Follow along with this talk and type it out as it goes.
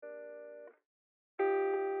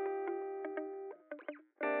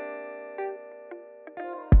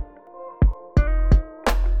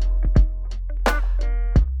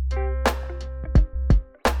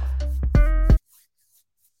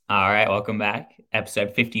right, welcome back.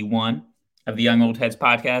 Episode 51 of the Young Old Heads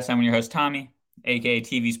podcast. I'm your host, Tommy, aka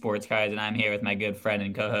TV Sports Guys, and I'm here with my good friend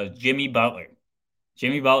and co-host, Jimmy Butler.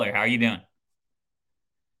 Jimmy Butler, how are you doing?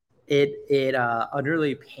 It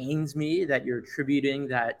utterly pains me that you're attributing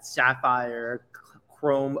that Sapphire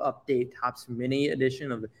Chrome Update Tops Mini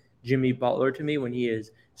edition of Jimmy Butler to me when he is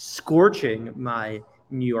scorching my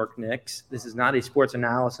New York Knicks. This is not a sports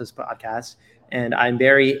analysis podcast, and I'm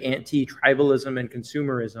very anti-tribalism and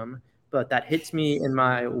consumerism, but that hits me in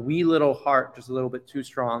my wee little heart just a little bit too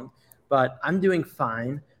strong. But I'm doing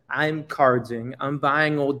fine. I'm cardsing. I'm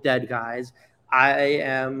buying old dead guys. I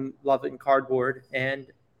am loving cardboard, and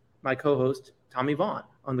my co-host Tommy Vaughn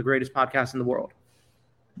on the greatest podcast in the world.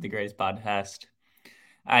 The greatest podcast.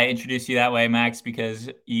 I introduced you that way, Max, because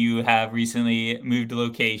you have recently moved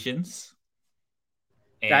locations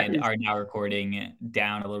and are now recording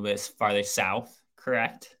down a little bit farther south,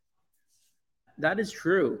 correct? That is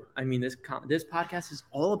true. I mean, this podcast is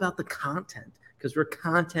all about the content because we're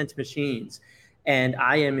content machines. And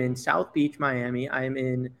I am in South Beach, Miami. I am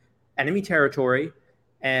in enemy territory,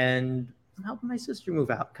 and I'm helping my sister move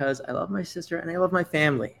out because I love my sister and I love my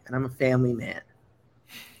family, and I'm a family man.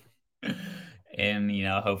 And,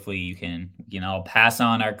 hopefully you can, pass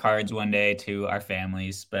on our cards one day to our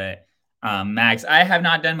families. But Max, I have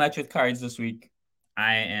not done much with cards this week.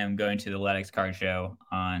 I am going to the Lennox Card Show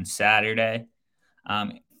on Saturday.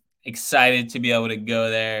 I'm excited to be able to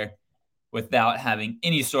go there without having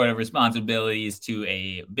any sort of responsibilities to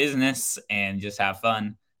a business and just have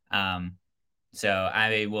fun. So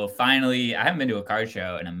I will finally, I haven't been to a card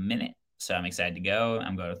show in a minute, so I'm excited to go.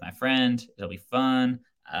 I'm going with my friend. It'll be fun.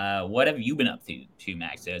 What have you been up to,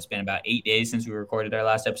 Max? So it's been about 8 days since we recorded our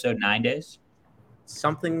last episode, 9 days.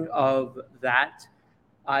 Something of that.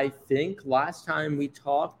 I think last time we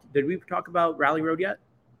talked, did we talk about Rally Road yet?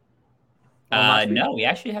 No, we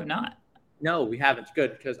actually have not. No, we haven't.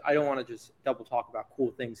 Good, because I don't want to just double talk about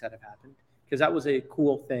cool things that have happened, because that was a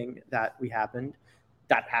cool thing that happened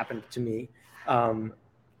to me.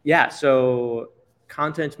 So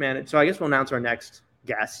content manager. So I guess we'll announce our next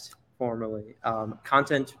guest formally.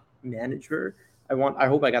 Content manager. I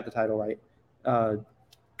hope I got the title right.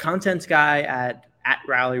 Content guy at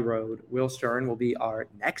Rally Road, Will Stern, will be our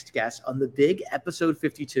next guest on the big episode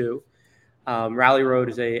 52. Rally Road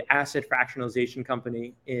is a asset fractionalization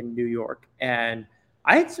company in New York, and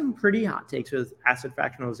I had some pretty hot takes with asset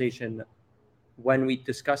fractionalization when we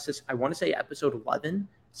discussed this. I want to say episode 11,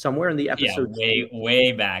 somewhere in the episode. Yeah,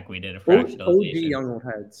 way back we did a fractionalization. OG Young Old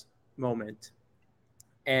Heads moment.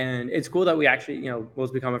 And it's cool that we actually,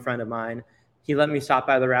 Will's become a friend of mine. He let me stop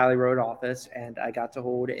by the Rally Road office, and I got to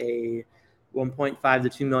hold a $1.5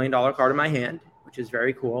 to $2 million card in my hand, which is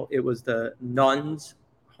very cool. It was the Nuns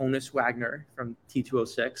Honus Wagner from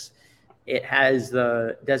T206. It has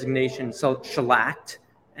the designation shellacked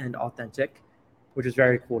and authentic, which is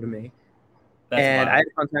very cool to me. That's and wild. I had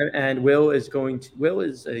contact, and Will is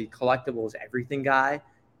a collectibles everything guy,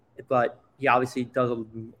 but he obviously does a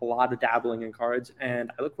lot of dabbling in cards,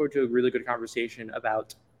 and I look forward to a really good conversation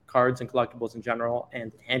about cards and collectibles in general,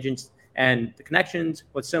 and the tangents and the connections,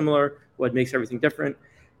 what's similar, what makes everything different.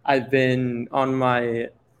 I've been on my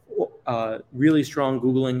really strong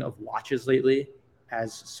Googling of watches lately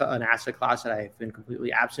as an asset class that I've been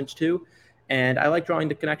completely absent to, and I like drawing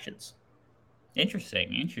the connections.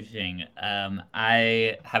 Interesting.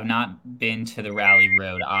 I have not been to the Rally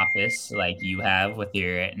Road office like you have with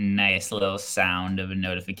your nice little sound of a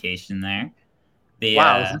notification there.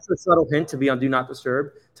 Wow, is this a subtle hint to be on Do Not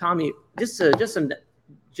Disturb? Tommy, just to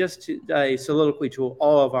soliloquy to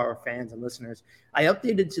all of our fans and listeners, I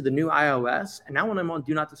updated to the new iOS, and now when I'm on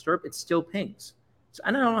Do Not Disturb, it still pings. So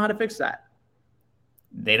I don't know how to fix that.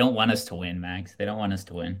 They don't want us to win, Max. They don't want us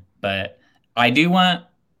to win. But I do want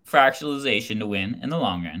fractionalization to win in the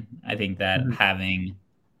long run. I think that having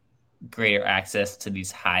greater access to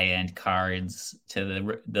these high-end cards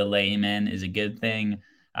to the layman is a good thing.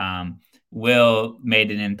 Will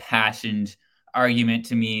made an impassioned argument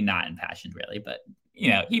to me, not impassioned really, but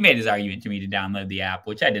he made his argument to me to download the app,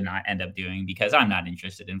 which I did not end up doing because I'm not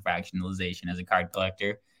interested in fractionalization as a card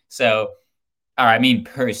collector. So, I mean,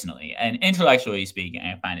 personally and intellectually speaking,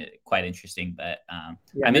 I find it quite interesting. But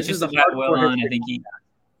I'm interested to have Will on. I think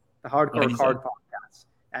the hardcore card podcast,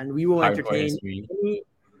 and we will entertain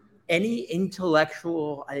any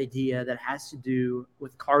intellectual idea that has to do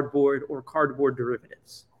with cardboard or cardboard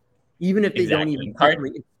derivatives, even if they don't even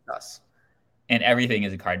interest us. And everything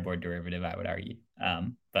is a cardboard derivative, I would argue.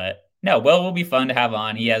 But no, Will will be fun to have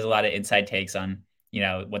on. He has a lot of inside takes on,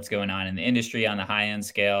 what's going on in the industry on the high end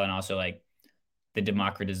scale, and also like the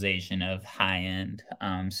democratization of high end.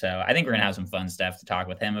 So I think we're gonna have some fun stuff to talk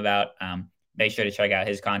with him about. Make sure to check out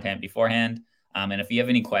his content beforehand. And if you have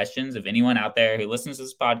any questions, if anyone out there who listens to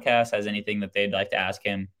this podcast has anything that they'd like to ask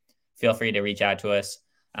him, feel free to reach out to us.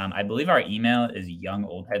 I believe our email is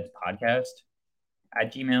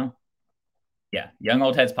youngoldheadspodcast@gmail. Yeah,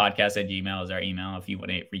 youngoldheadspodcast@gmail is our email if you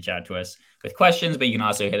want to reach out to us with questions, but you can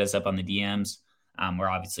also hit us up on the DMs. We're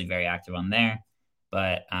obviously very active on there.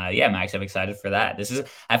 But yeah, Max, I'm excited for that.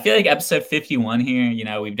 I feel like episode 51 here. You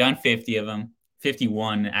know, we've done 50 of them,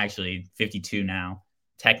 51, actually 52 now,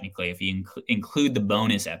 technically, if you include the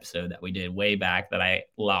bonus episode that we did way back that I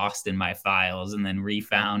lost in my files and then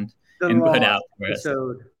refound and put out for us.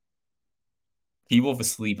 People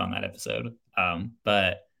asleep on that episode.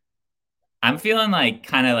 But I'm feeling like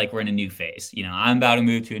kind of like we're in a new phase. You know, I'm about to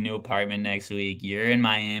move to a new apartment next week. You're in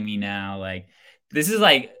Miami now. Like, this is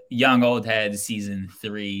like Young Old Heads season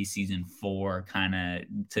 3, season 4, kind of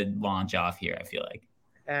to launch off here, I feel like.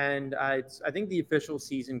 And I think the official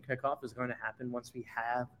season kickoff is going to happen once we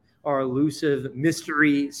have our elusive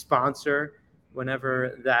mystery sponsor.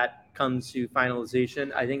 Whenever that comes to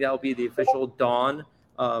finalization, I think that will be the official dawn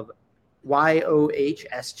of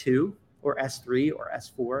YOHS2 or S3 or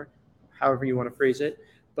S4, however you want to phrase it.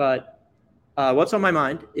 But what's on my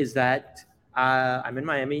mind is that I'm in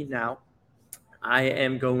Miami now. I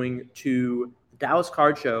am going to the Dallas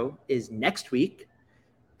Card Show is next week,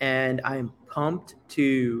 and I'm pumped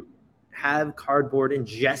to have cardboard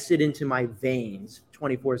ingested into my veins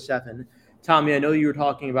 24/7. Tommy, I know you were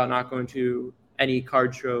talking about not going to any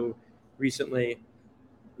card show recently.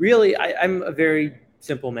 Really, I'm a very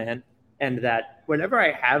simple man, and that whenever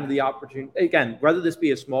I have the opportunity, again, whether this be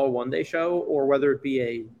a small one-day show or whether it be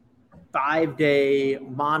a 5-day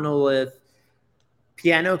monolith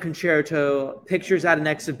piano concerto, pictures at an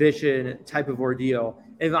exhibition type of ordeal,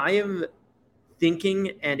 if I am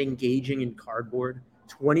thinking and engaging in cardboard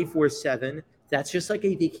 24/7, that's just like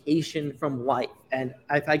a vacation from life. And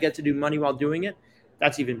if I get to do money while doing it,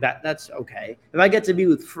 that's even better. That's okay. If I get to be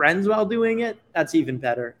with friends while doing it, that's even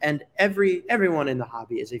better. And everyone in the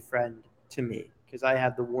hobby is a friend to me because I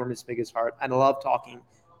have the warmest, biggest heart. And I love talking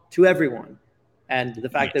to everyone. And the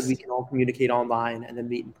fact that we can all communicate online and then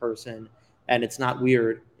meet in person and it's not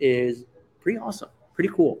weird is pretty awesome. Pretty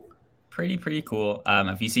cool. Pretty cool.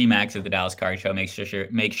 If you see Max at the Dallas Card Show, make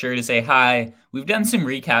sure to say hi. We've done some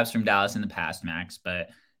recaps from Dallas in the past, Max, but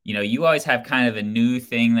you know, you always have kind of a new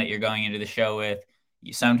thing that you're going into the show with.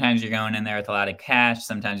 Sometimes you're going in there with a lot of cash.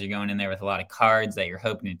 Sometimes you're going in there with a lot of cards that you're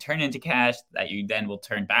hoping to turn into cash that you then will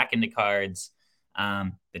turn back into cards.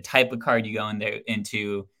 The type of card you go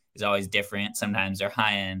into is always different. Sometimes they're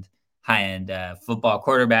high end football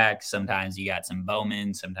quarterbacks. Sometimes you got some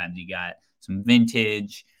Bowman. Sometimes you got some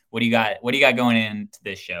vintage. What do you got going into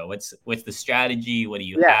this show? What's the strategy? What do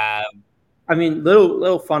you have? I mean,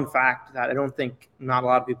 little fun fact that I don't think not a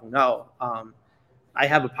lot of people know. I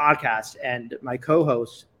have a podcast, and my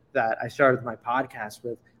co-host that I started my podcast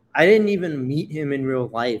with, I didn't even meet him in real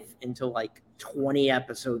life until like 20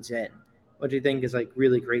 episodes in, which I think is like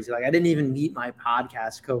really crazy. Like, I didn't even meet my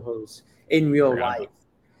podcast co-host in real life,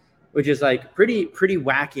 which is like pretty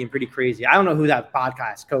wacky and pretty crazy. I don't know who that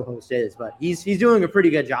podcast co-host is, but he's doing a pretty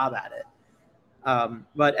good job at it.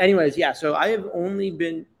 But anyways, yeah. So I have only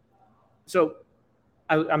been. So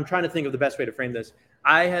I'm trying to think of the best way to frame this.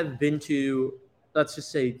 I have been to, let's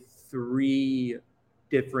just say, 3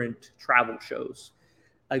 different travel shows.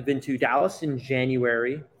 I've been to Dallas in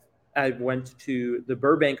January. I went to the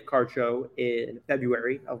Burbank Card Show in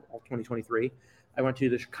February of 2023. I went to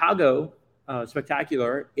the Chicago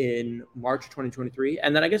Spectacular in March 2023.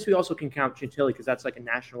 And then I guess we also can count Chantilly because that's like a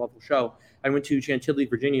national level show. I went to Chantilly,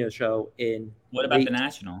 Virginia show in What about the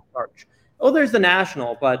national? March. Oh, there's the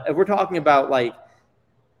national. But if we're talking about like,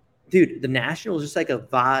 dude, the national is just like a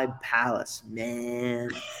vibe palace, man.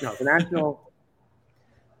 No, the national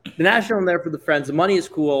I'm there for the friends. The money is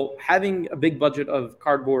cool. Having a big budget of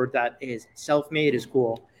cardboard that is self-made is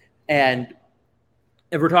cool. And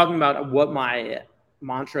if we're talking about what my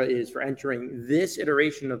mantra is for entering this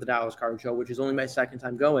iteration of the Dallas Card Show, which is only my second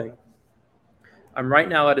time going, I'm right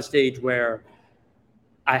now at a stage where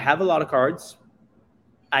I have a lot of cards.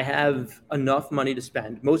 I have enough money to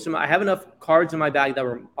spend. I have enough cards in my bag that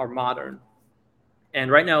are modern. And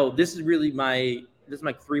right now, this is my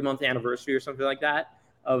 3-month anniversary or something like that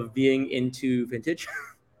of being into vintage.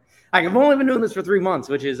 I've only been doing this for 3 months,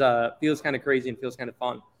 which is feels kind of crazy and feels kind of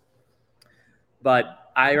fun.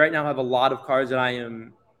 But I right now have a lot of cards that I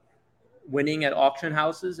am winning at auction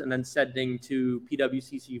houses and then sending to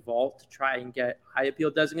PWCC Vault to try and get high appeal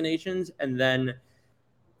designations, and then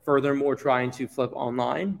furthermore trying to flip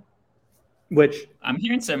online. which I'm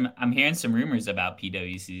hearing some rumors about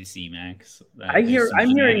PWCC, Max. There's some I'm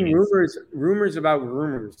hearing shenanigans. rumors about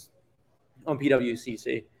rumors on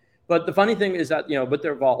PWCC. But the funny thing is that, with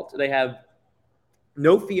their vault, they have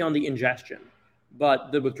no fee on the ingestion,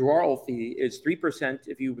 but the withdrawal fee is 3%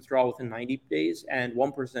 if you withdraw within 90 days and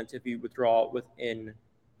 1% if you withdraw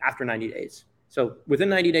after 90 days. So within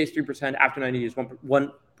 90 days, 3%, after 90 days,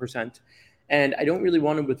 1%. And I don't really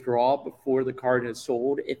want to withdraw before the card has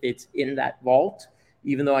sold if it's in that vault,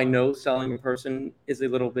 even though I know selling in person is a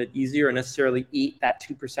little bit easier and necessarily eat that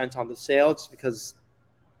 2% on the sale, just because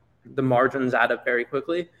the margins add up very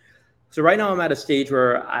quickly. So right now I'm at a stage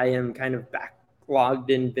where I am kind of backlogged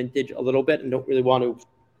in vintage a little bit and don't really want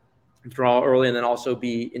to draw early and then also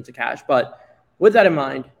be into cash. But with that in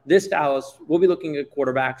mind, this Dallas, we'll be looking at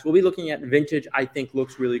quarterbacks. We'll be looking at vintage. I think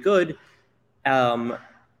looks really good.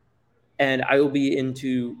 And I will be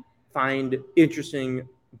into find interesting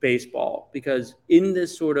baseball, because in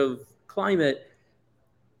this sort of climate,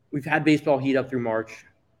 we've had baseball heat up through March.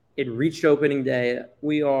 It reached opening day.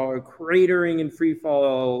 We are cratering in free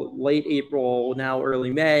fall late April, now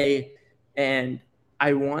early May. And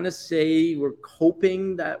I want to say we're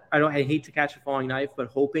hoping that, I hate to catch a falling knife, but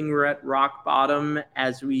hoping we're at rock bottom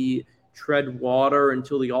as we tread water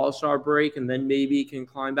until the All-Star break and then maybe can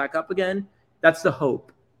climb back up again. That's the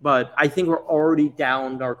hope. But I think we're already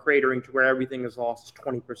down our cratering to where everything has lost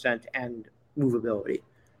 20% and movability.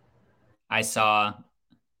 I saw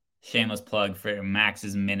shameless plug for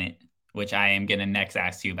Max's Minute, which I am gonna next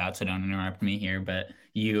ask you about, so don't interrupt me here. But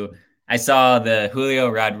I saw the Julio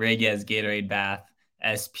Rodriguez Gatorade Bath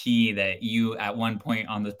SP that you at one point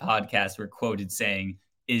on the podcast were quoted saying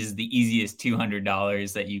is the easiest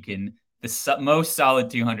 $200 that you can, the most solid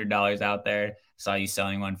 $200 out there. Saw you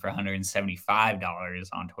selling one for $175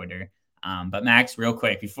 on Twitter. But Max, real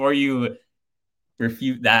quick, before you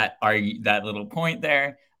refute that little point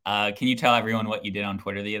there, can you tell everyone what you did on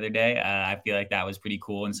Twitter the other day? I feel like that was pretty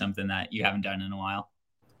cool and something that you haven't done in a while.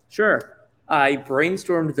 Sure. I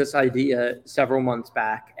brainstormed this idea several months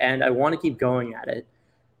back, and I want to keep going at it.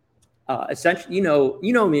 Essentially, you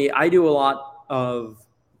know me, I do a lot of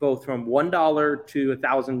both from $1 to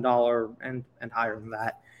 $1,000 and higher than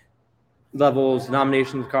that levels,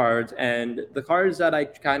 nominations cards, and the cards that I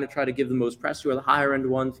kind of try to give the most press to are the higher end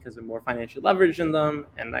ones because I'm more financially leveraged in them,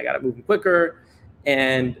 and I got to move them quicker.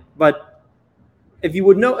 But if you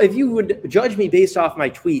would judge me based off my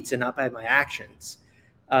tweets and not by my actions,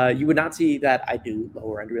 you would not see that I do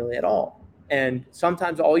lower end really at all. And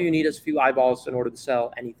sometimes all you need is a few eyeballs in order to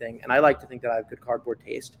sell anything. And I like to think that I have good cardboard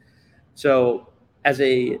taste. So as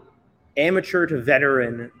a amateur to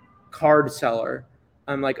veteran card seller,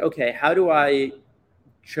 I'm like, okay, how do I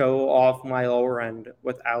show off my lower end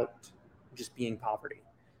without just being poverty?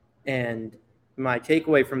 And my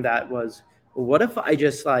takeaway from that was, what if I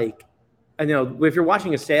just I know if you're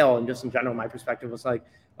watching a sale and just in general, my perspective was like,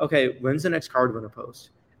 okay, when's the next card going to post?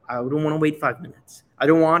 I don't want to wait 5 minutes. I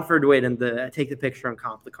don't want for her to wait and take the picture and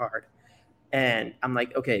comp the card. And I'm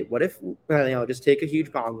like, okay, what if just take a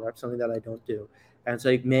huge bong rep, something that I don't do. And it's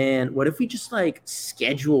like, man, what if we just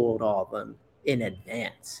scheduled all of them in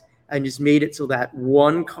advance and just made it so that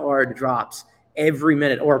one card drops every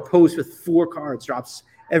minute, or a post with 4 cards drops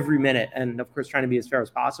every minute, and of course trying to be as fair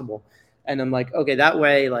as possible. And I'm like, okay, that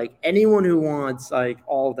way anyone who wants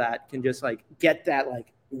all that can just get that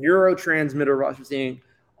neurotransmitter rush of seeing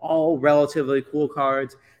all relatively cool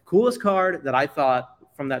cards. Coolest card that I thought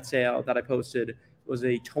from that sale that I posted was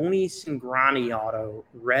a Tony Cingrani auto,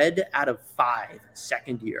 red out of 5,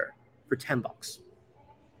 second year, for $10.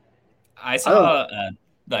 I saw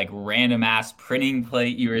random ass printing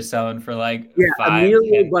plate you were selling for Emilio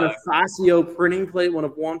 $5-10. Bonifacio printing plate, one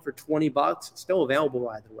of one for $20, still available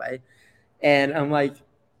by the way. And I'm like,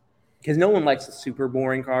 because no one likes the super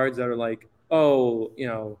boring cards that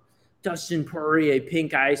are Dustin Poirier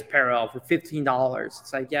pink ice parallel for $15. It's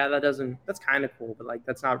that's kind of cool, but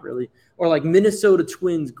that's not really. Or Minnesota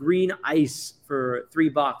Twins green ice for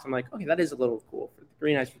 $3. I'm like, okay, that is a little cool. For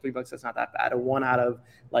green ice for $3, that's not that bad. A 1 out of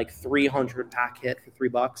 300 pack hit for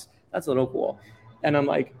 $3, that's a little cool. And I'm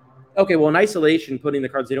like, okay, well, in isolation, putting the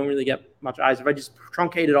cards, they don't really get much eyes. If I just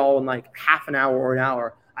truncate it all in half an hour or an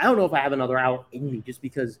hour, I don't know if I have another hour in me, just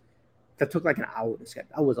because that took an hour to schedule.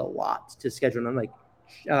 That was a lot to schedule. And I'm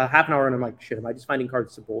half an hour, and I'm like, shit, am I just finding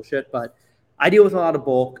cards to bullshit? But I deal with a lot of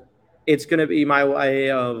bulk. It's going to be my way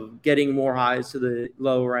of getting more highs to the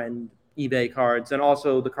lower end eBay cards, and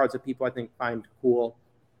also the cards that people I think find cool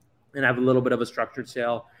and have a little bit of a structured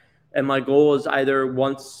sale. And my goal is either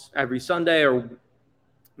once every Sunday or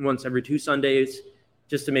once every 2 Sundays,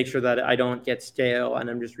 just to make sure that I don't get stale and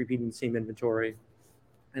I'm just repeating the same inventory.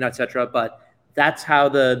 and etc. But that's how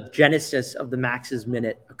the genesis of the Max's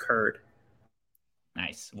Minute occurred.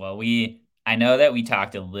 Nice. Well, I know that we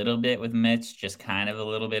talked a little bit with Mitch, just kind of a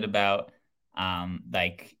little bit about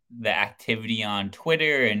like the activity on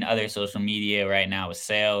Twitter and other social media right now with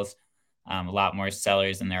sales. A lot more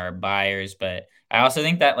sellers than there are buyers, but I also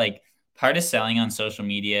think that like part of selling on social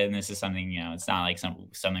media, and this is something, it's not like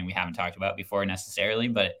something we haven't talked about before necessarily,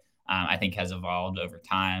 but I think has evolved over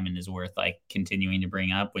time and is worth like continuing to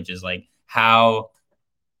bring up, which is like how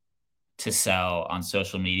to sell on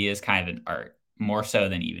social media is kind of an art, more so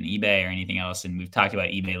than even eBay or anything else. And we've talked about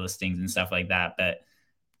eBay listings and stuff like that, but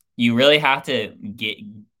you really have to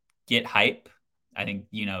get hype. I think,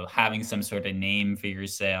 having some sort of name for your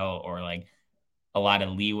sale, or like a lot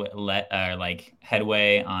of like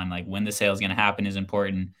headway on like when the sale is going to happen is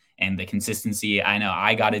important, and the consistency. I know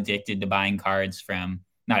I got addicted to buying cards from,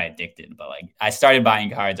 not addicted, but like I started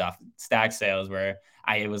buying cards off stack sales where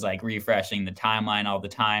I was like refreshing the timeline all the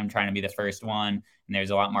time, trying to be the first one. And there's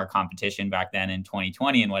a lot more competition back then in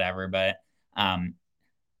 2020 and whatever. But I'm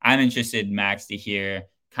interested, Max, to hear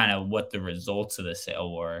kind of what the results of the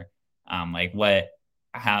sale were. Like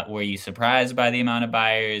how were you surprised by the amount of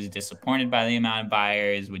buyers, disappointed by the amount of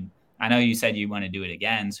buyers? I know you said you want to do it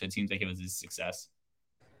again, so it seems like it was a success.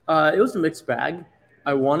 It was a mixed bag.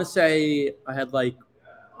 I want to say I had like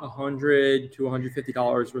 $100 to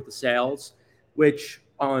 $150 worth of sales, which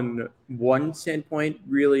on one standpoint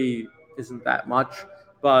really isn't that much.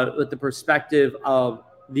 But with the perspective of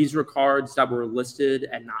these were cards that were listed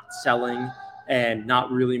and not selling and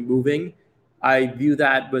not really moving, I view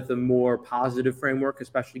that with a more positive framework,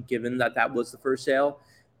 especially given that that was the first sale.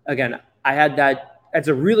 Again, I had that. It's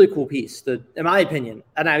a really cool piece, in my opinion,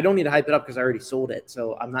 and I don't need to hype it up because I already sold it.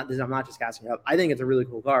 So I'm not just gassing it up. I think it's a really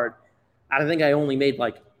cool card. I think I only made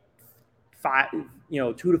like $2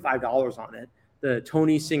 to $5 on it. The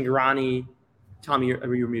Tony Cingrani. Tommy,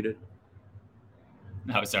 you're muted.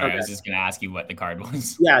 Oh, sorry. Okay. I was just going to ask you what the card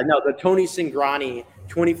was. Yeah, no, the Tony Cingrani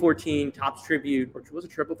 2014 Topps Tribute, or was it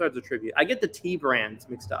Triple Threads or Tribute? I get the T brands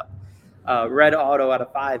mixed up. Red Auto out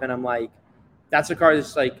of 5, and I'm like, that's a card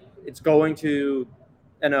that's like, it's going to,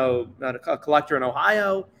 a collector in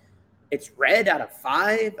Ohio. It's red out of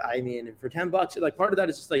 5. I mean, for $10, like part of that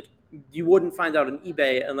is just like, you wouldn't find out on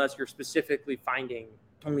eBay unless you're specifically finding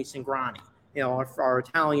Tony Cingrani, our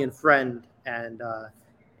Italian friend and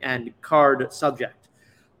card subject.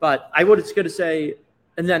 But I was going to say,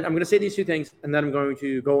 and then I'm going to say these two things, and then I'm going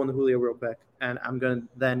to go on the Julio real quick, and I'm going to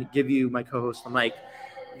then give you my co-host, the mic,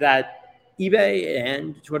 that eBay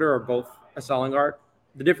and Twitter are both a selling art.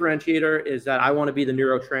 The differentiator is that I want to be the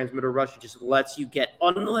neurotransmitter rush. It just lets you get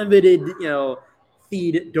unlimited,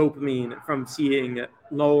 feed dopamine from seeing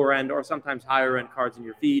lower end or sometimes higher end cards in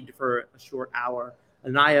your feed for a short hour.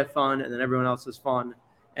 And I have fun, and then everyone else has fun,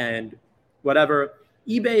 and whatever.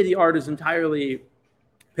 eBay, the art is entirely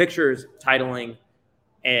pictures, titling,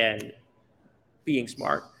 and being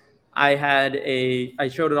smart. I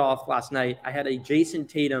showed it off last night. I had a Jason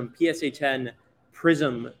Tatum PSA 10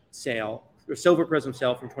 Prism sale, or Silver Prism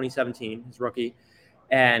sale from 2017, his rookie,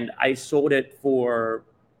 and I sold it for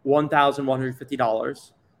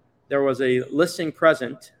 $1,150. There was a listing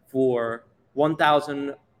present for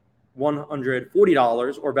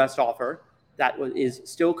 $1,140 or best offer that is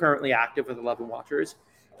still currently active with 11 watchers.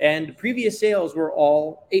 And previous sales were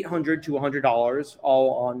all $800 to $100,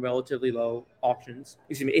 all on relatively low auctions.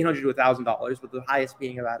 Excuse me, $800 to $1,000, with the highest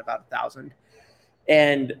being about $1,000.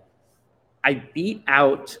 And I beat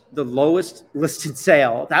out the lowest listed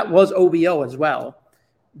sale. That was OBO as well,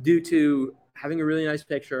 due to having a really nice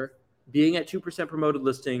picture, being at 2% promoted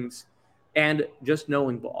listings, and just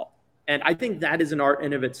knowing ball. And I think that is an art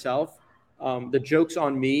in of itself. The joke's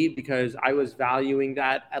on me because I was valuing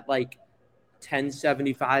that at like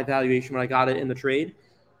 1075 valuation when I got it in the trade.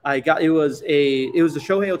 It was the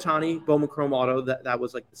Shohei Ohtani Bowman Chrome Auto that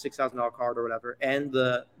was like the $6,000 card or whatever, and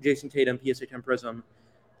the Jason Tatum PSA 10 Prism.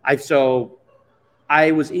 I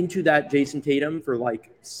was into that Jason Tatum for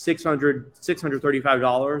like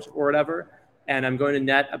 $635 or whatever, and I'm going to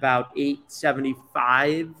net about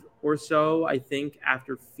 $875 or so, I think,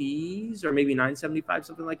 after fees, or maybe $975,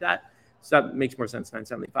 something like that. So that makes more sense,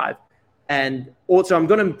 $975. And also, I'm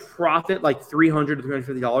going to profit like $300 to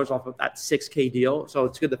 $350 off of that 6K deal. So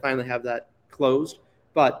it's good to finally have that closed.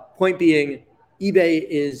 But point being, eBay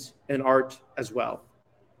is an art as well.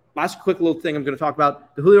 Last quick little thing I'm going to talk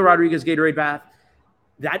about, the Julio Rodriguez Gatorade Bath.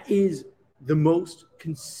 That is the most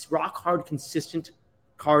rock hard, consistent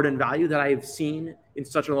card and value that I have seen in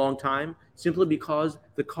such a long time, simply because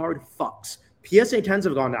the card fucks. PSA 10s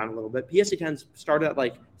have gone down a little bit. PSA 10s started at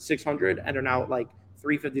like 600 and are now at like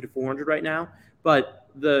 350 to 400 right now. but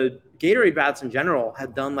the Gatorade bats in general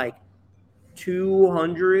have done like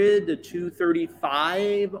 200 to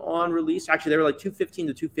 235 on release. Actually, they were like 215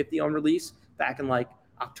 to 250 on release back in like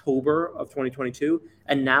October of 2022,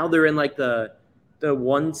 and now they're in like the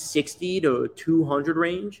 160 to 200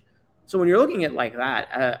 range. So when you're looking at like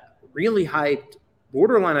that, really hyped,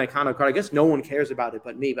 borderline iconic card. I guess no one cares about it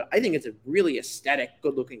but me, but I think it's a really aesthetic,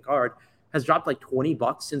 good-looking card. Has dropped like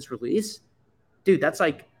 $20 since release. Dude, that's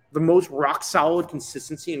like the most rock solid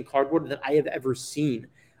consistency in cardboard that I have ever seen.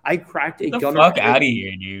 I cracked a Get the Gunnar. fuck out of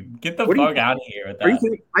here, dude. Get the What do you fuck out of here with are you that.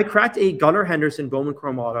 kidding? I cracked a Gunnar Henderson Bowman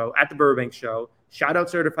Chrome Auto at the Burbank show. Shout out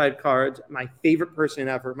Certified Cards, my favorite person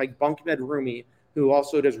ever, my bunk bed roomie, who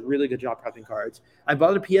also does a really good job prepping cards. I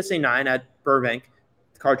bought a PSA 9 at Burbank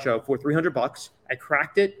card show for $300. I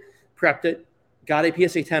cracked it, prepped it, got a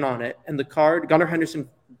PSA 10 on it, and the card, Gunnar Henderson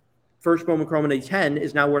first Bowman Chrome in a 10,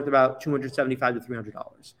 is now worth about $275 to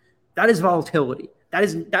 $300. That is volatility.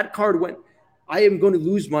 That card went. I am going to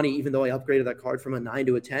lose money even though I upgraded that card from a 9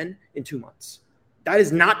 to a 10 in 2 months. That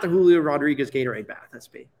is not the Julio Rodriguez Gatorade bath,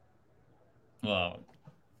 SB. Well,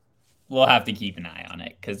 we'll have to keep an eye on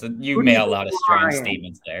it because you Who do made you a think lot of you strong are,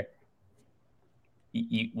 statements there.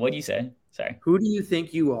 What do you say? Sorry. Who do you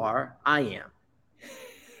think you are? I am.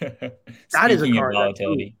 That is a Speaking of card.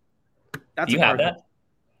 volatility, That's do a you have card. that?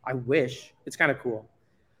 I wish. It's kind of cool.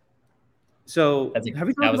 So, have we That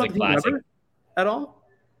talked was a about the Pete classic. Weber at all?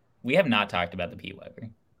 We have not talked about the Pete Weber.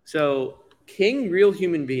 So, King Real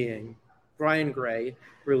Human Being, Brian Gray,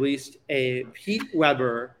 released a Pete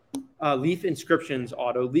Weber Leaf Inscriptions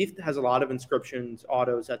auto. Leaf has a lot of inscriptions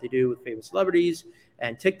autos that they do with famous celebrities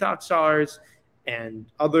and TikTok stars and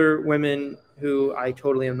other women who I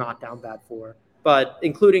totally am not down bad for, but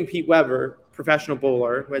including Pete Weber, professional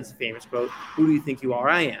bowler, who has the famous quote, "Who do you think you are?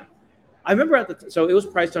 I am." I remember so it was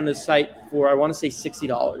priced on this site for, I want to say,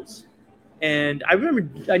 $60. And I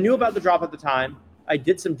remember I knew about the drop at the time. I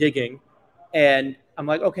did some digging, and I'm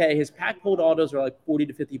like, okay, his pack pulled autos are like 40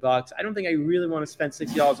 to $50. I don't think I really want to spend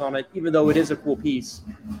 $60 on it, even though it is a cool piece.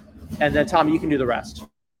 And then Tommy, you can do the rest.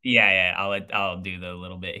 Yeah, I'll do the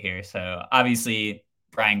little bit here. So obviously,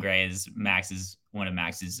 Brian Gray is one of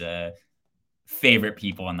Max's favorite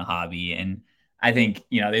people in the hobby, and I think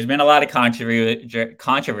there's been a lot of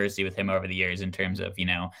controversy with him over the years in terms of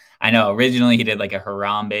I know originally he did like a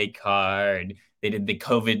Harambe card. They did the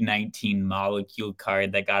COVID-19 molecule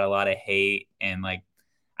card that got a lot of hate, and like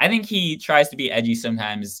I think he tries to be edgy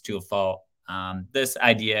sometimes to a fault. This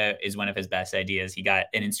idea is one of his best ideas. He got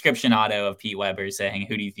an inscription auto of Pete Weber saying,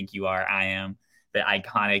 "Who do you think you are? I am." The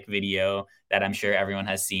iconic video that I'm sure everyone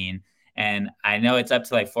has seen. And I know it's up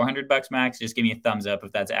to like $400, Max. Just give me a thumbs up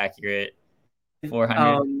if that's accurate.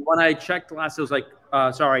 400. When I checked last, it was like,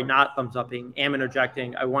 sorry, not thumbs upping, am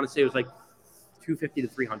interjecting. I want to say it was like 250 to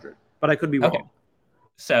 300, but I could be wrong. Okay.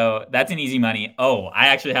 So that's an easy money. Oh, I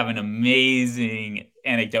actually have an amazing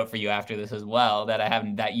anecdote for you after this as well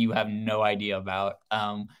that you have no idea about.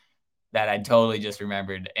 That I totally just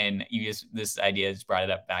remembered, and this idea just brought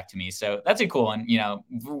it up back to me. So that's a cool one.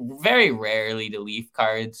 Very rarely do Leaf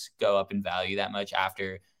cards go up in value that much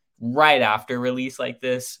right after release like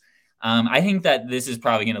this. I think that this is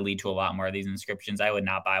probably going to lead to a lot more of these inscriptions. I would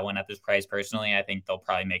not buy one at this price personally. I think they'll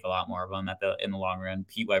probably make a lot more of them in the long run.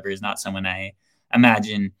 Pete Weber is not someone I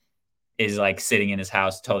imagine is like sitting in his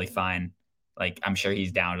house totally fine. Like I'm sure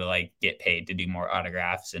he's down to like get paid to do more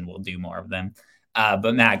autographs, and we'll do more of them.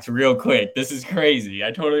 But Max, real quick, this is crazy.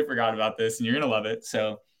 I totally forgot about this, and you're gonna love it.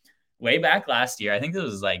 So way back last year, I think it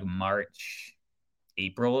was like March,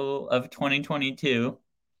 April of 2022.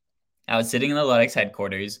 I was sitting in the Ludex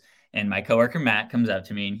headquarters, and my coworker Matt comes up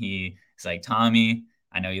to me, and he's like, "Tommy,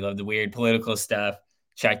 I know you love the weird political stuff.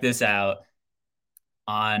 Check this out."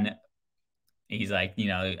 He's like,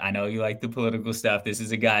 I know you like the political stuff. This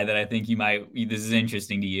is a guy that I think this is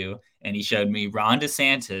interesting to you. And he showed me Ron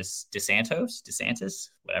DeSantis,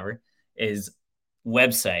 whatever, his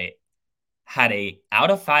website had a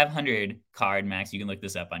out of 500 card. Max, you can look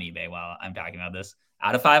this up on eBay while I'm talking about this.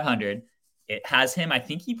 Out of 500, it has him. I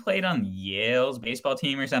think he played on Yale's baseball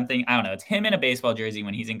team or something. I don't know. It's him in a baseball jersey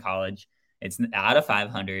when he's in college. It's out of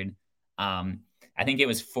 500. I think it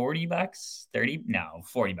was $40, 30. No,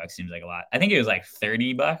 $40 seems like a lot. I think it was like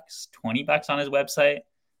 $30, $20 on his website.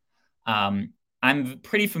 I'm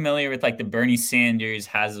pretty familiar with like the Bernie Sanders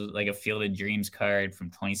has like a Field of Dreams card from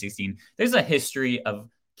 2016. There's a history of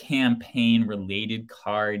campaign related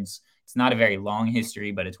cards. It's not a very long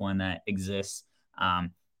history, but it's one that exists.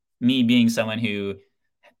 Me being someone who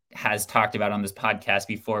has talked about on this podcast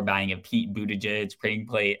before buying a Pete Buttigieg printing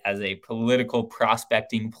plate as a political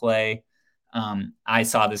prospecting play. I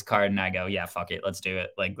saw this card and I go, yeah, fuck it. Let's do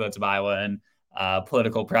it. Like, let's buy one.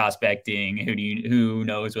 political prospecting. Who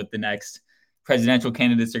knows what the next presidential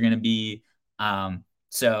candidates are going to be?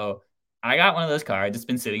 So I got one of those cards. It's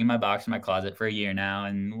been sitting in my box in my closet for a year now,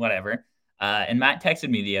 and whatever. And Matt texted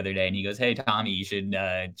me the other day, and he goes, "Hey Tommy, you should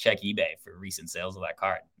check eBay for recent sales of that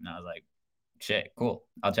card." And I was like, "Shit, cool.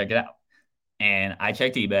 I'll check it out." And I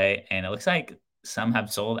checked eBay, and it looks like some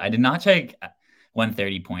have sold. I did not check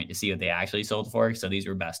 130 point to see what they actually sold for. So these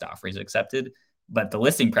were best offers accepted, but the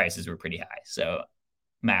listing prices were pretty high. So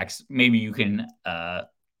Max, maybe you can, I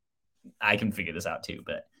can figure this out too,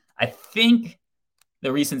 but I think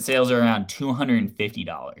the recent sales are around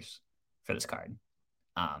 $250 for this card.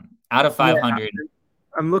 Out of Yeah, 500.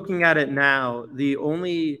 I'm looking at it now.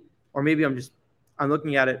 Or maybe I'm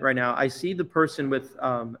looking at it right now. I see the person with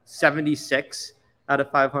 76 out of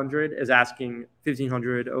 500 is asking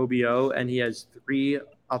 1,500 OBO, and he has 3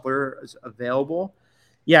 others available.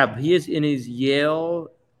 Yeah, he is in his Yale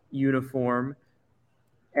uniform,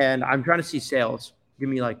 and I'm trying to see sales. Give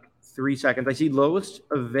me like 3 seconds. I see lowest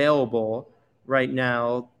available right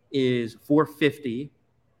now is 450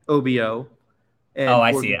 OBO. Oh, And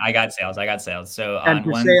I for see it. I got sales. So and on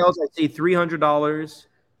for one, sales, I see $300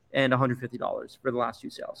 and $150 for the last 2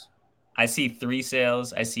 sales. I see 3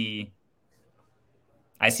 sales. I see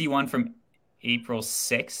one from April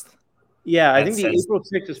 6th. Yeah, I That think the says, April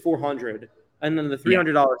 6th is 400, and then the yeah,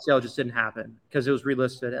 $300 sale just didn't happen because it was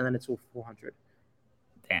relisted, and then it's 400.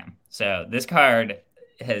 damn. So this card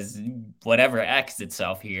has whatever X'd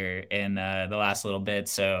itself here in the last little bit.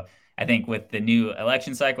 So I think with the new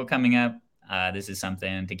election cycle coming up, this is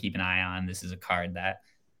something to keep an eye on. This is a card that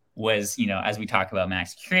was, as we talk about,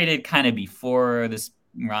 Max, created kind of before this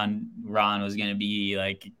Ron was going to be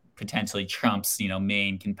like potentially Trump's,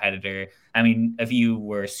 main competitor. I mean, if you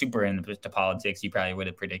were super into politics, you probably would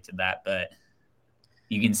have predicted that, but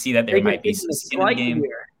you can see that there might be Taking some a skin in the slight game.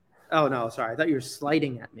 here. Oh no, sorry. I thought you were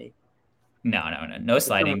slighting at me. No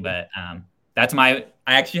sliding, but that's I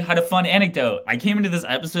actually had a fun anecdote. I came into this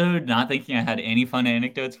episode not thinking I had any fun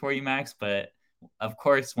anecdotes for you, Max, but of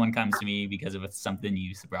course one comes to me because of something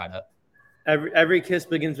you brought up. Every kiss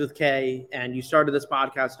begins with K, and you started this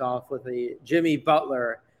podcast off with a Jimmy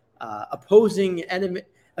Butler opposing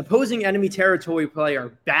enemy territory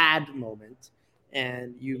player bad moment,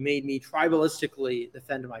 and you made me tribalistically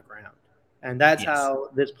defend my ground, and that's Yes. how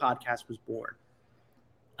this podcast was born.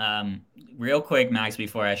 Real quick, Max,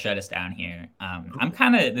 before I shut us down here,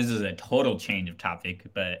 this is a total change of topic,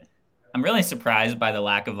 but I'm really surprised by the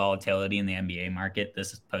lack of volatility in the NBA market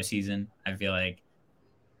this postseason. I feel like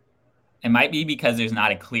it might be because there's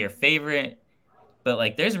not a clear favorite, but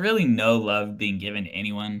like there's really no love being given to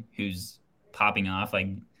anyone who's popping off. Like,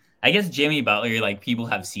 I guess Jimmy Butler, like people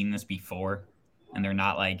have seen this before, and they're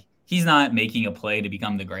not like he's not making a play to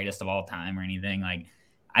become the greatest of all time or anything. Like,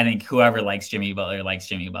 I think whoever likes Jimmy Butler likes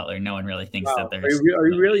Jimmy Butler. No one really thinks that Wow. there's Are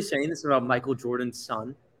you really saying this about Michael Jordan's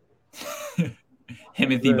son?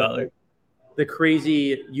 Timothy The Butler. the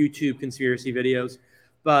crazy YouTube conspiracy videos.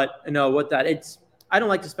 But no, I don't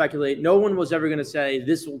like to speculate. No one was ever going to say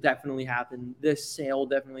this will definitely happen. This sale will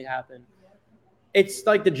definitely happen. It's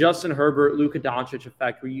like the Justin Herbert, Luka Doncic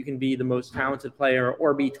effect, where you can be the most talented player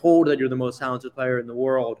or be told that you're the most talented player in the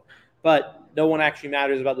world, but no one actually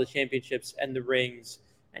matters about the championships and the rings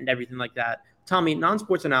and everything like that. Tommy,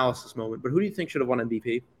 non-sports analysis moment, but who do you think should have won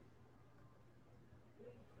MVP?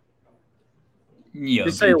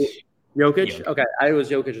 Just say Jokic. Jokic. Okay, I was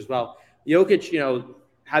Jokic as well. Jokic,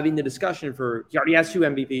 having the discussion he already has 2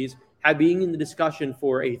 MVPs, being in the discussion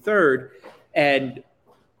for a third, and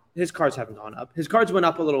his cards haven't gone up. His cards went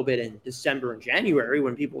up a little bit in December and January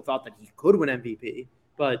when people thought that he could win MVP,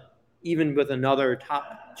 but even with another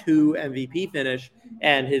top 2 MVP finish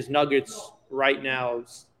and his Nuggets right now,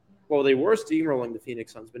 well, they were steamrolling the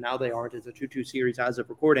Phoenix Suns, but now they aren't. It's a 2-2 series as of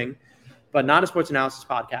recording, but not a sports analysis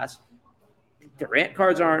podcast. Durant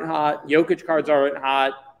cards aren't hot. Jokic cards aren't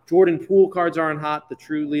hot. Jordan Poole cards aren't hot. The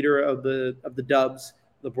true leader of the Dubs.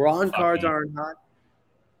 LeBron cards aren't hot.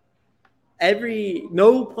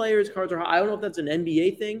 No player's cards are hot. I don't know if that's an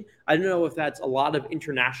NBA thing. I don't know if that's a lot of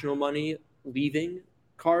international money leaving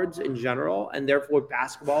cards in general, and therefore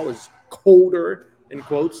basketball is colder in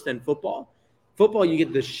quotes than football. Football, you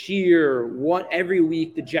get the sheer every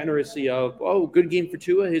week degeneracy of good game for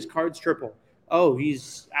Tua, his cards triple. Oh,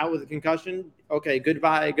 he's out with a concussion. Okay,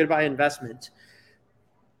 goodbye investment.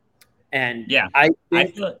 And Yeah, I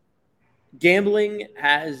think gambling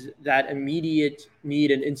has that immediate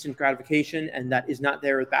need and instant gratification, and that is not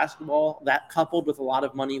there with basketball. That coupled with a lot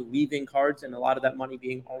of money leaving cards and a lot of that money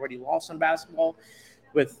being already lost on basketball,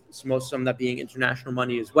 with some of that being international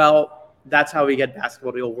money as well. That's how we get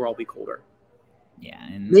basketball to overall be colder. Yeah,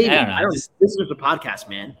 and I Maybe. don't know. I don't. This is a podcast,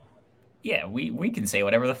 man. Yeah, we can say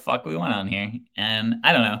whatever the fuck we want on here. And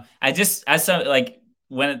I don't know. I saw like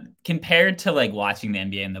when compared to like watching the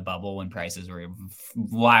NBA in the bubble when prices were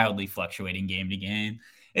wildly fluctuating game to game,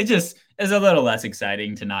 it just is a little less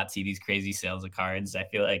exciting to not see these crazy sales of cards. I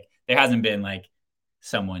feel like there hasn't been like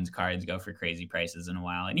someone's cards go for crazy prices in a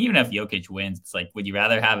while. And even if Jokic wins, it's like, would you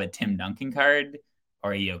rather have a Tim Duncan card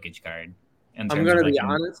or a Jokic card in I'm terms going of to like be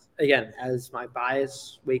honest, again, as my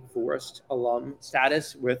bias Wake Forest alum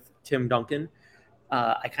status with Tim Duncan,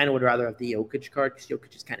 I kind of would rather have the Jokic card because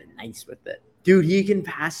Jokic is kind of nice with it. Dude, he can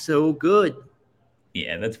pass so good.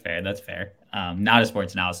 Yeah, that's fair. That's fair. Not a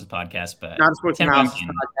sports analysis podcast, but Not a sports Tim analysis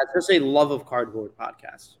Duncan. podcast, just a love of cardboard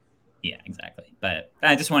podcast. Yeah, exactly. But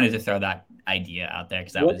I just wanted to throw that idea out there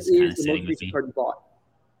because that What was kind is of the sitting most with recent me. card you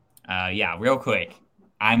bought? Yeah, real quick.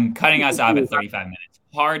 I'm cutting us off at 35 minutes.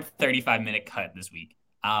 Hard 35-minute cut this week.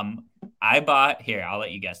 I bought here. I'll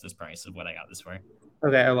let you guess this price of what I got this for.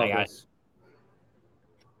 Okay, I I love got this.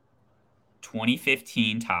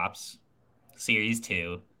 2015 Topps Series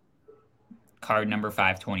 2, card number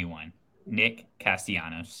 521. Nick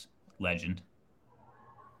Castellanos, legend.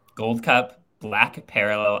 Gold Cup, black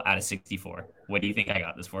parallel out of 64. What do you think I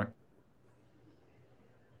got this for?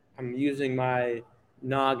 I'm using my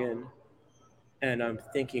noggin and I'm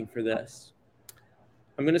thinking for this.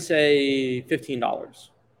 I'm going to say $15.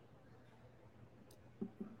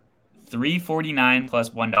 $349 plus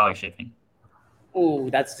 $1 shipping. Oh,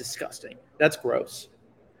 that's disgusting. That's gross.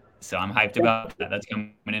 So I'm hyped about that. That's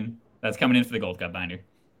coming in. That's coming in for the Gold Cup binder.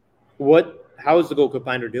 How is the Gold Cup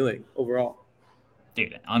binder doing overall?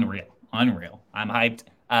 Dude, unreal. I'm hyped.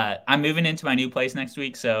 I'm moving into my new place next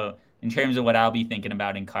week, so in terms of what I'll be thinking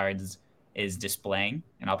about in cards is displaying,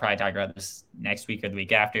 and I'll probably talk about this next week or the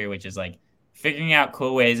week after, which is like figuring out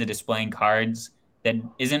cool ways of displaying cards that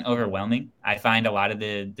isn't overwhelming. I find a lot of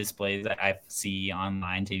the displays that I see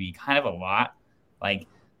online to be kind of a lot, like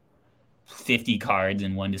 50 cards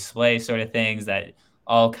in one display sort of things that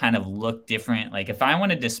all kind of look different. Like if I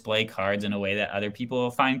want to display cards in a way that other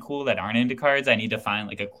people find cool that aren't into cards, I need to find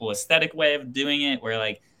like a cool aesthetic way of doing it where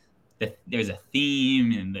like there's a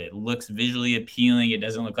theme and it looks visually appealing. It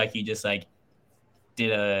doesn't look like you just like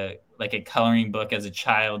did a coloring book as a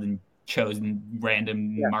child and chosen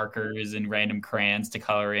random markers and random crayons to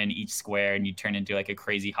color in each square and you turn into like a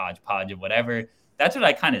crazy hodgepodge of whatever. That's what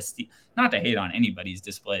I kind of not to hate on anybody's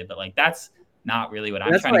display, but like that's not really what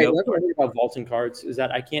I'm trying to go That's for. what I hate about vaulting cards is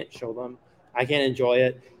that I can't show them. I can't enjoy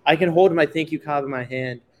it. I can hold my thank you card in my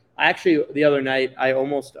hand. I actually, the other night, I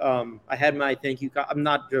almost, I had my thank you card. I'm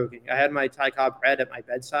not joking. I had my Ty Cobb bread at my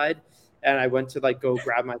bedside, and I went to like go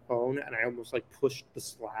grab my phone, and I almost like pushed the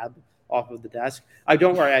slab off of the desk. I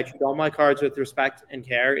don't worry. I treat all my cards with respect and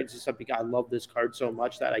care. It's just something I love this card so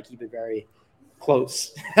much that I keep it very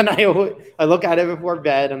close. And I look at it before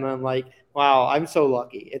bed, and I'm like, wow, I'm so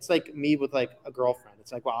lucky. It's like me with like a girlfriend.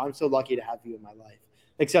 It's like, wow, I'm so lucky to have you in my life.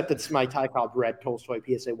 Except it's my Ty Cobb red Tolstoy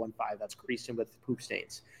PSA 1.5 that's creased in with poop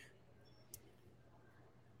stains.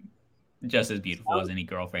 Just as beautiful as any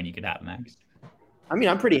girlfriend you could have, Max. I mean,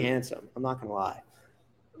 I'm pretty handsome. I'm not gonna lie,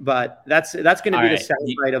 but that's going to be the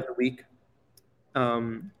second fight of the week.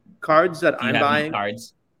 Cards that I'm buying.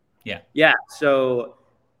 Cards, yeah. So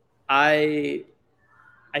I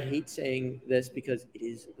hate saying this because it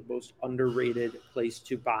is the most underrated place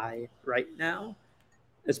to buy right now,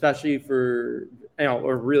 especially for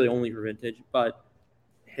or really only for vintage. But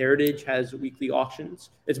Heritage has weekly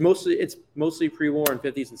auctions. It's mostly pre-war and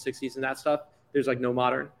 50s and 60s and that stuff. There's like no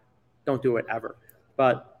modern. Don't do it ever.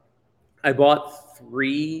 But I bought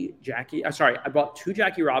two Jackie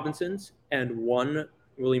Robinsons and one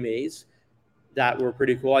Willie Mays that were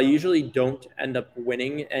pretty cool. I usually don't end up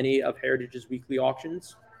winning any of Heritage's weekly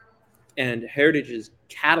auctions. And Heritage's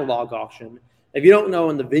catalog auction, if you don't know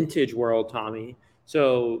in the vintage world, Tommy,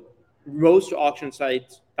 so most auction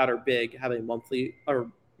sites that are big have a monthly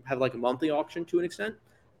auction to an extent,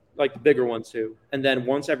 like the bigger ones too. And then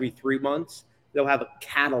once every 3 months, they'll have a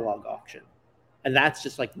catalog auction. And that's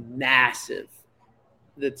just like massive.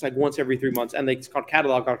 It's like once every 3 months. And it's called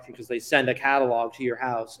catalog auction because they send a catalog to your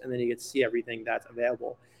house and then you get to see everything that's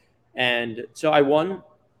available. And so I won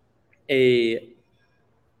a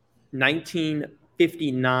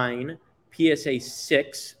 1959 PSA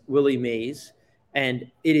 6 Willie Mays, and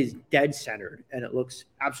it is dead centered and it looks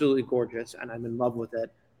absolutely gorgeous and I'm in love with it.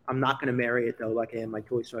 I'm not going to marry it though, like I am my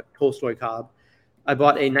Tolstoy Cobb. I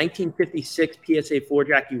bought a 1956 PSA 4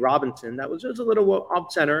 Jackie Robinson that was just a little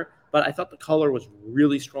off center, but I thought the color was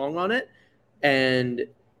really strong on it. And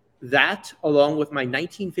that, along with my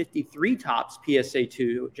 1953 Topps PSA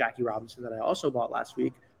 2 Jackie Robinson that I also bought last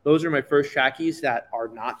week, Those are my first Shackies that are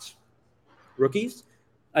not rookies.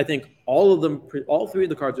 I think all of them, all three of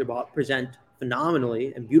the cards I bought present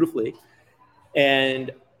phenomenally and beautifully.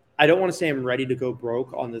 And I don't want to say I'm ready to go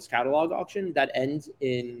broke on this catalog auction that ends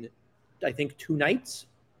in, I think, 2 nights,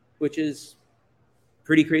 which is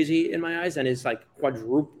pretty crazy in my eyes, and is like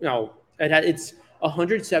quadruple. No, it's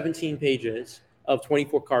 117 pages of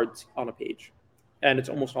 24 cards on a page, and it's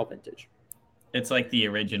almost all vintage. It's like the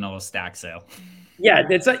original stack sale. Yeah,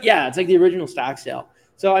 it's like the original stack sale.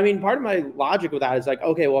 So I mean, part of my logic with that is like,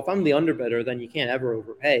 okay, well, if I'm the underbidder, then you can't ever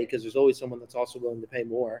overpay because there's always someone that's also willing to pay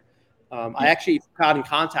more. I actually got in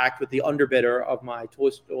contact with the underbidder of my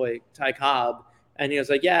Tolstoy Ty Cobb, and he was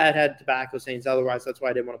like, "Yeah, it had tobacco stains. Otherwise, that's why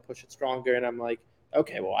I didn't want to push it stronger." And I'm like,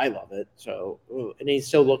 "Okay, well, I love it." So, and he's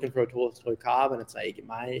still looking for a Tolstoy Cobb, and it's like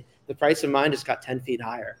the price of mine just got 10 feet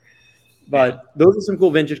higher. But those are some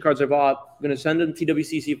cool vintage cards I bought. I'm going to send them to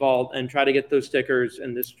TWCC Vault and try to get those stickers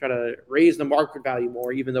and just try to raise the market value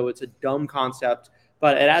more, even though it's a dumb concept.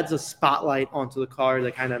 But it adds a spotlight onto the card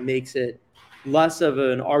that kind of makes it less of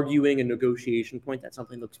an arguing and negotiation point that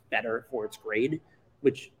something looks better for its grade,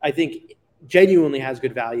 which I think genuinely has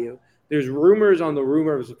good value. There's rumors on the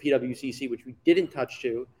rumors of PWCC, which we didn't touch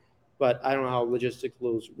to, but I don't know how logistic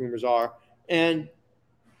those rumors are. And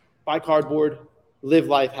buy cardboard, live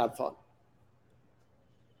life, have fun.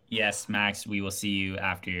 Yes, Max, we will see you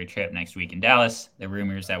after your trip next week in Dallas. The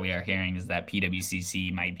rumors that we are hearing is that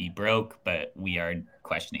PWCC might be broke, but we are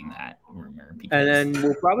questioning that rumor. And then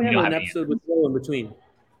we'll probably have an episode with Joe in between.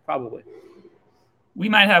 Probably. We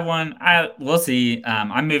might have one. We'll see.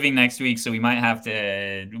 I'm moving next week, so we might have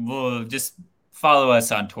to. We'll just follow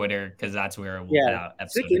us on Twitter because that's where we'll put out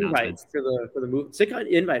episode announcements. For the move. Sick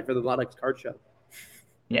invite for the Lodex card show.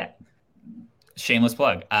 Yeah. Shameless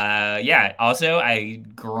plug. Also, I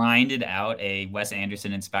grinded out a Wes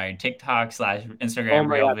Anderson inspired TikTok / Instagram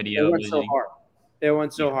reel video. It went so hard. It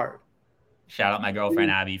went so hard. Shout out my girlfriend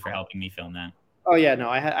Abby for helping me film that. Oh yeah, no,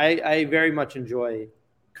 I very much enjoy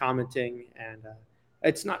commenting, and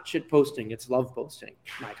it's not shit posting; it's love posting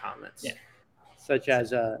my comments. Yeah. Such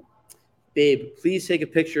as, babe, please take a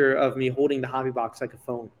picture of me holding the hobby box like a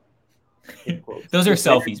phone. Those are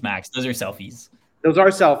selfies, Max. Those are selfies. Those are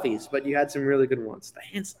selfies, but you had some really good ones. The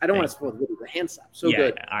hands. I don't want to spoil the video. The hand slap. So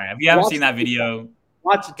good. All right. If you haven't seen that video,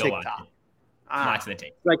 watch the TikTok. Watch the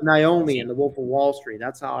TikTok. Like Naomi in The Wolf of Wall Street.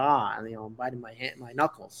 That's how I'm biting my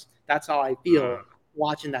knuckles. That's how I feel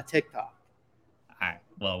watching that TikTok. All right.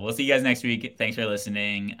 Well, we'll see you guys next week. Thanks for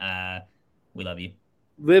listening. We love you.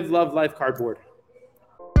 Live, love, life, cardboard.